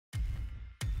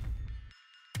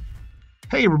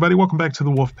Hey everybody, welcome back to the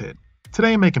Wolf Pit.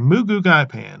 Today I'm making Moo Goo Gai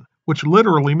Pan, which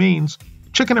literally means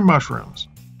chicken and mushrooms.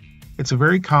 It's a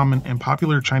very common and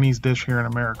popular Chinese dish here in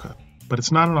America, but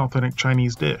it's not an authentic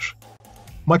Chinese dish,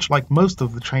 much like most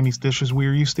of the Chinese dishes we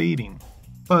are used to eating.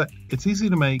 But it's easy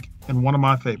to make and one of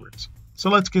my favorites. So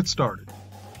let's get started.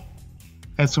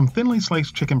 Add some thinly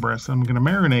sliced chicken breast that I'm going to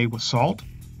marinate with salt,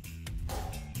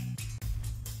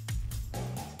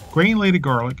 granulated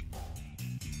garlic,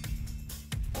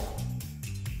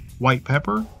 white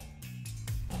pepper,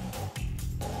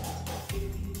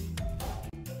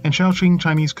 and Shaoxing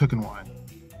Chinese cooking wine.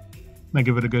 Now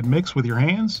give it a good mix with your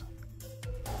hands.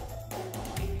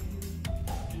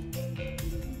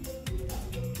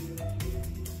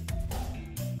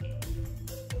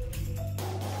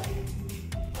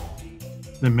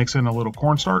 Then mix in a little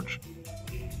cornstarch.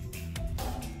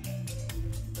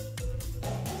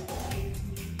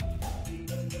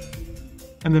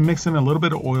 And then mix in a little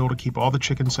bit of oil to keep all the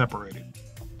chicken separated.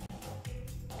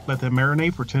 Let that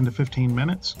marinate for 10 to 15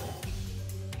 minutes.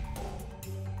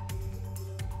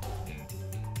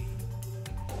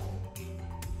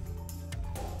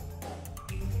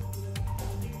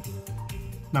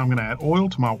 Now I'm going to add oil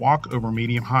to my wok over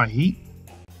medium-high heat.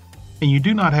 And you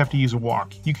do not have to use a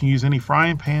wok. You can use any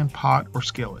frying pan, pot, or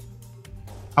skillet.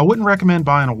 I wouldn't recommend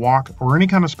buying a wok or any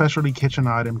kind of specialty kitchen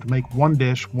item to make one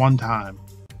dish one time.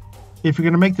 If you're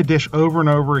going to make the dish over and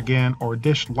over again, or a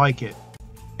dish like it,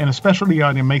 and a specialty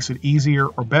item makes it easier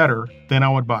or better, then I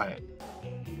would buy it.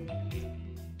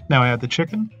 Now add the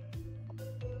chicken.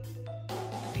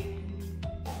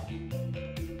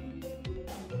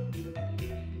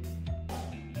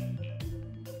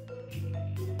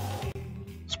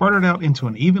 Spread it out into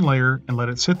an even layer and let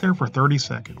it sit there for 30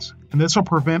 seconds, and this will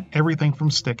prevent everything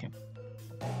from sticking.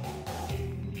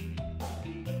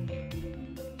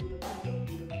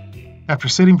 After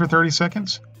sitting for 30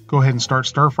 seconds, go ahead and start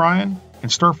stir frying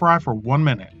and stir fry for 1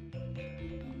 minute.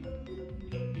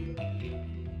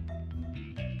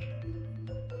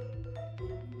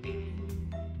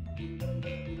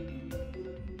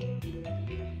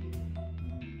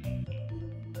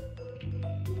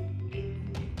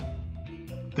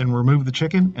 Then remove the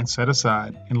chicken and set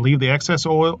aside and leave the excess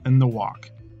oil in the wok.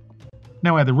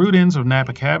 Now add the root ends of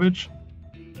Napa cabbage,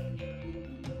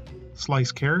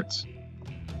 sliced carrots,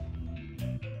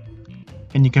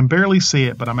 and you can barely see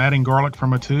it, but I'm adding garlic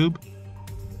from a tube,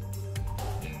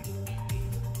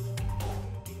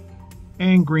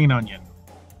 and green onion.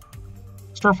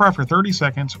 Stir fry for 30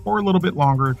 seconds or a little bit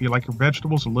longer if you like your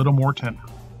vegetables a little more tender.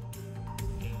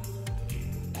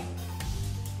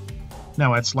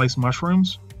 Now add sliced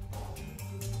mushrooms,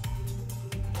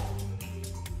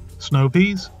 snow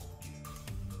peas,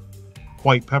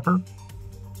 white pepper,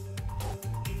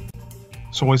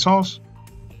 soy sauce,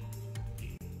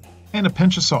 and a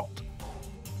pinch of salt.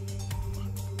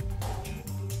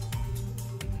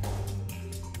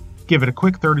 Give it a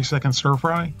quick 30-second stir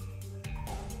fry.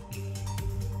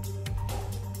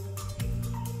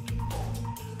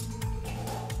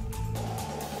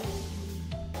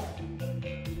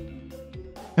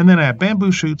 And then add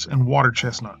bamboo shoots and water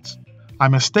chestnuts. I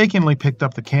mistakenly picked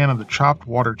up the can of the chopped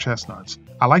water chestnuts.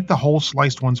 I like the whole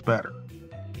sliced ones better.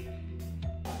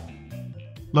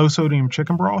 Low sodium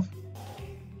chicken broth.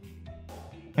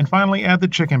 And finally add the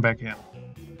chicken back in.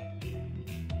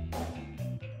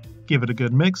 Give it a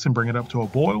good mix and bring it up to a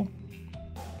boil.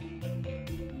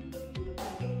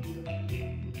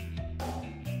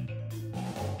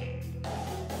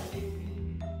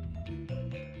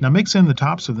 Now mix in the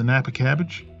tops of the Napa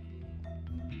cabbage.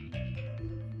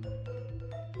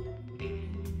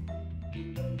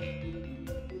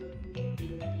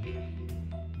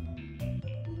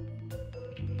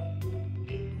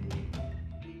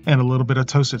 And a little bit of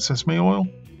toasted sesame oil.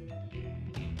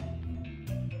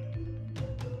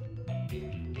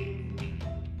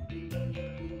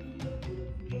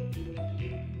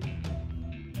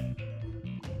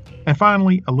 And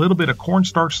finally, a little bit of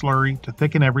cornstarch slurry to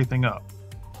thicken everything up.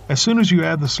 As soon as you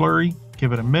add the slurry,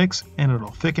 give it a mix and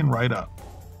it'll thicken right up.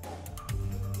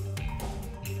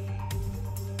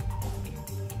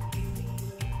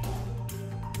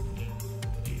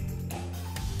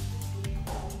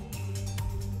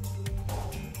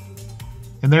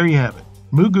 And there you have it,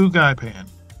 Moo Goo Gai Pan.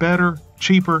 Better,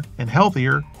 cheaper, and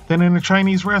healthier than in a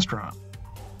Chinese restaurant.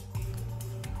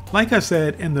 Like I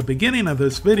said in the beginning of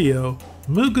this video,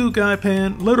 Moo Goo Gai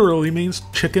Pan literally means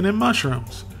chicken and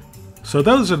mushrooms. So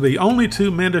those are the only two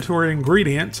mandatory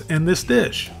ingredients in this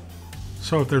dish.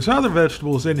 So if there's other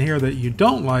vegetables in here that you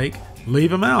don't like, leave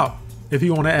them out. If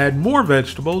you want to add more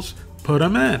vegetables, put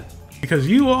them in. Because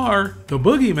you are the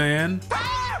boogeyman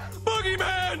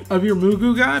of your Moo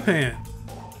Goo Gai Pan.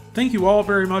 Thank you all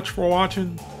very much for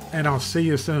watching, and I'll see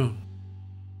you soon.